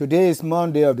Today is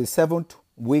Monday of the 7th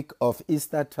week of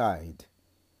Eastertide.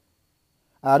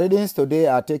 Our readings today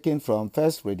are taken from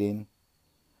first reading,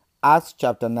 Acts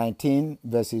chapter 19,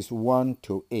 verses 1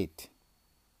 to 8.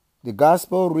 The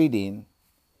gospel reading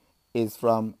is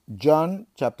from John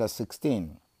chapter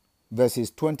 16, verses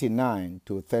 29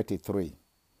 to 33.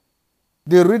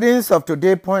 The readings of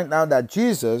today point out that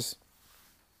Jesus,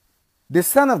 the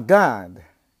Son of God,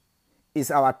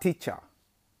 is our teacher.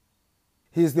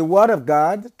 He is the Word of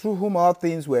God, through whom all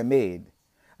things were made.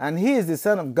 And He is the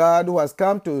Son of God who has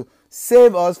come to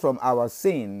save us from our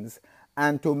sins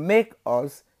and to make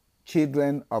us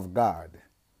children of God,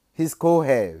 His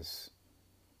co-heirs.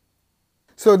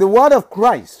 So the Word of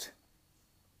Christ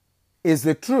is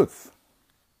the truth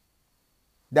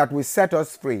that will set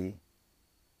us free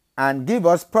and give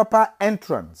us proper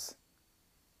entrance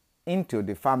into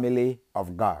the family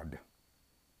of God.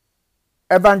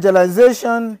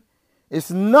 Evangelization is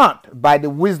not by the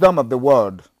wisdom of the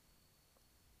world,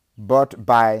 but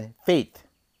by faith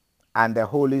and the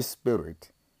Holy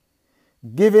Spirit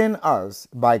given us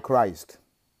by Christ.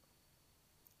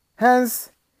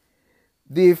 Hence,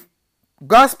 the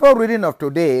gospel reading of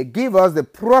today gives us the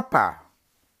proper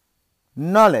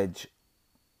knowledge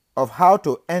of how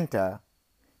to enter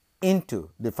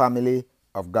into the family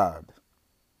of God.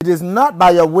 It is not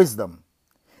by your wisdom.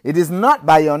 It is not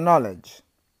by your knowledge.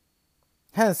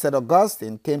 Hence, St.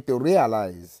 Augustine came to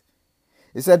realize,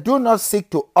 he said, do not seek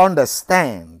to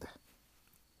understand.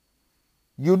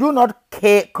 You do not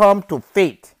come to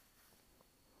faith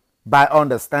by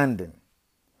understanding.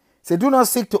 He said, do not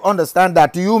seek to understand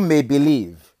that you may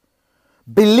believe.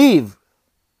 Believe,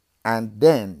 and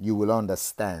then you will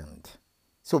understand.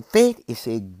 So faith is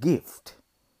a gift,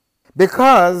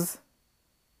 because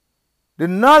the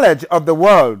knowledge of the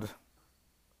world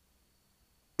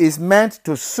is meant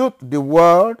to suit the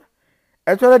world,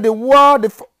 actually the world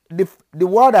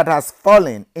that has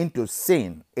fallen into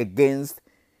sin against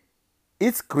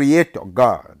its creator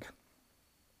God.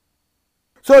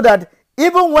 So that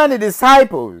even when the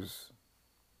disciples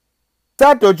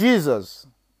said to Jesus,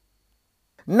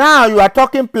 now you are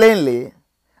talking plainly,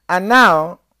 and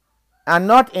not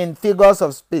in figures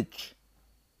of speech.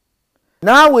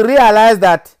 Now we realize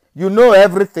that you know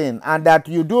everything and that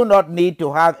you do not need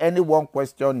to have anyone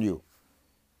question you.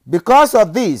 Because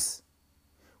of this,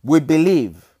 we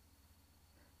believe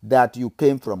that you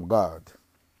came from God.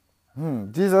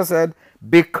 Jesus said,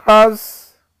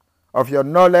 because of your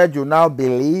knowledge you now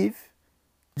believe.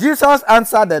 Jesus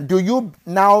answered them, do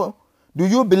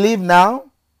you believe now?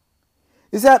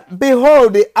 He said,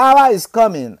 behold, the hour is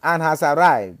coming and has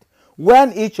arrived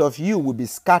when each of you will be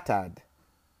scattered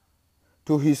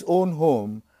to his own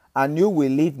home, and you will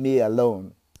leave me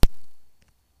alone.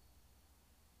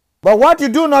 But what you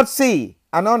do not see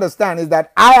and understand is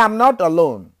that I am not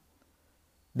alone.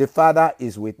 The Father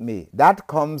is with me. That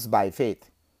comes by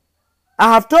faith.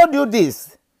 I have told you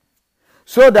this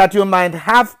so that you might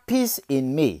have peace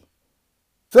in me,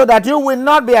 so that you will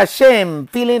not be ashamed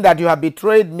feeling that you have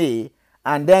betrayed me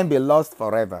and then be lost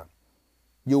forever.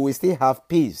 You will still have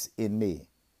peace in me.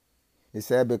 He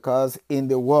said, because in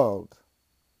the world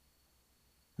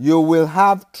you will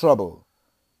have trouble,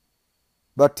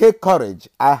 but take courage,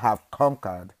 I have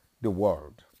conquered the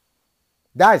world.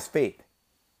 That is faith.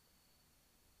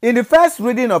 In the first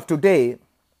reading of today,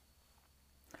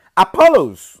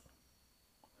 Apollos,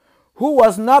 who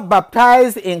was not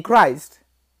baptized in Christ,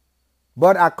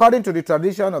 but according to the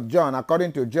tradition of John,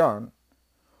 according to John,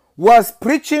 was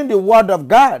preaching the word of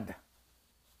God.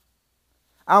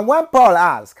 And when Paul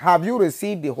asked, have you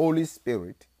received the Holy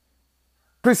Spirit?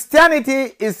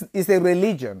 Christianity is a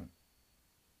religion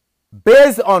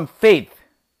based on faith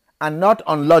and not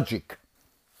on logic.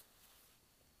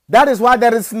 That is why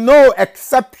there is no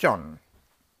exception.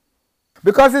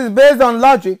 Because it's based on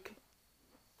logic,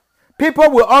 people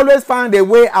will always find a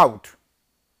way out.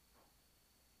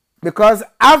 Because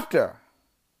after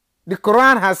the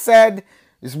Quran has said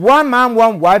it's one man,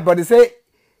 one wife, but they say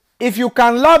if you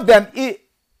can love them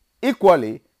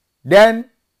equally, then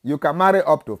you can marry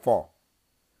up to 4.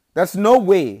 There's no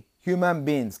way human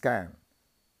beings can.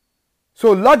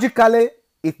 So logically,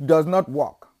 it does not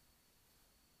work.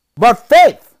 But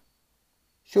faith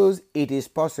shows it is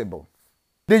possible.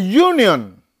 The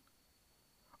union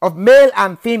of male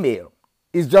and female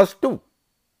is just 2.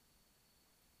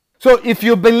 So if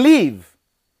you believe,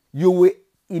 you will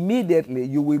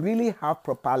really have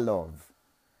proper love.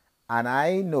 And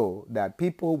I know that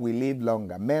people will live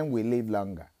longer, men will live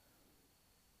longer.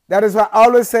 That is why I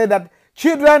always say that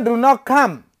children do not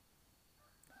come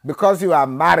because you are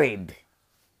married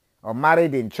or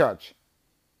married in church.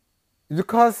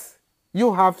 Because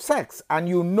You have sex and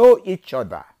you know each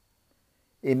other.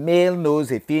 A male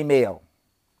knows a female.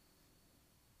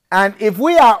 And if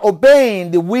we are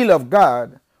obeying the will of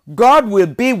God, God will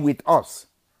be with us.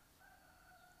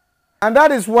 And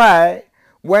that is why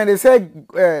when they say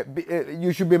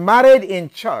you should be married in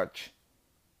church,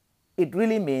 it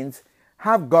really means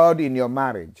have God in your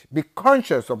marriage. Be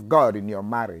conscious of God in your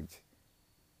marriage.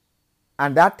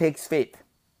 And that takes faith.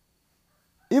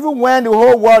 Even when the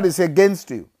whole world is against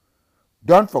you,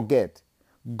 don't forget,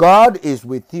 God is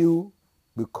with you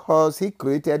because He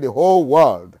created the whole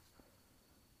world.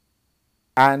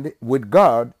 And with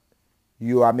God,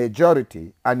 you are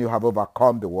majority and you have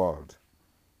overcome the world.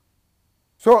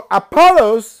 So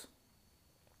Apollos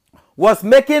was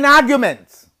making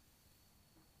arguments.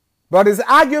 But his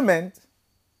argument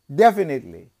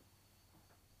definitely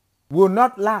will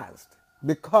not last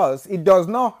because it does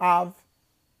not have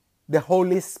the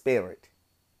Holy Spirit,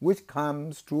 which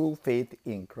comes through faith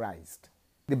in Christ.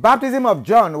 The baptism of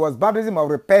John was baptism of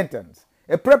repentance,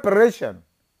 a preparation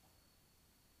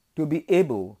to be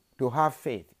able to have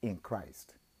faith in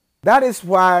Christ. That is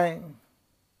why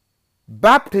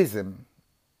baptism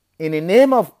in the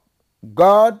name of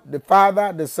God, the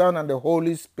Father, the Son, and the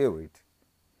Holy Spirit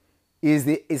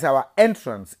is our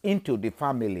entrance into the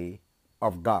family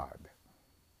of God.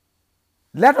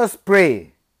 Let us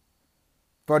pray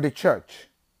for the church,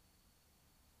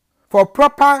 for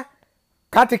proper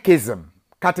catechizing,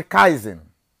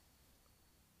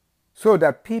 so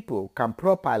that people can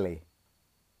properly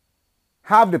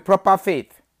have the proper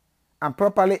faith and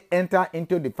properly enter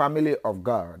into the family of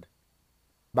God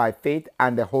by faith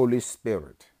and the Holy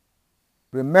Spirit.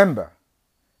 Remember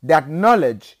that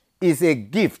knowledge is a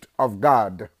gift of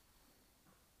God.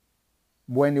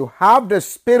 When you have the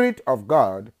Spirit of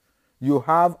God, you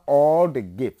have all the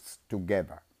gifts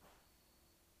together.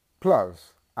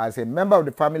 Plus, as a member of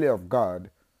the family of God,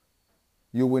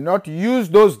 you will not use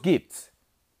those gifts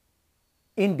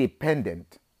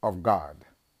independent of God.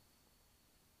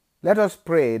 Let us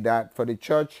pray that for the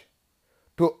church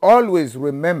to always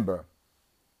remember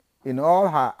in all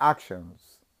her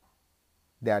actions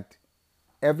that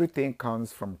everything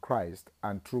comes from Christ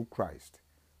and through Christ.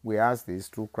 We ask this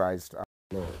through Christ our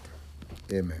Lord.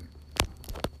 Amen.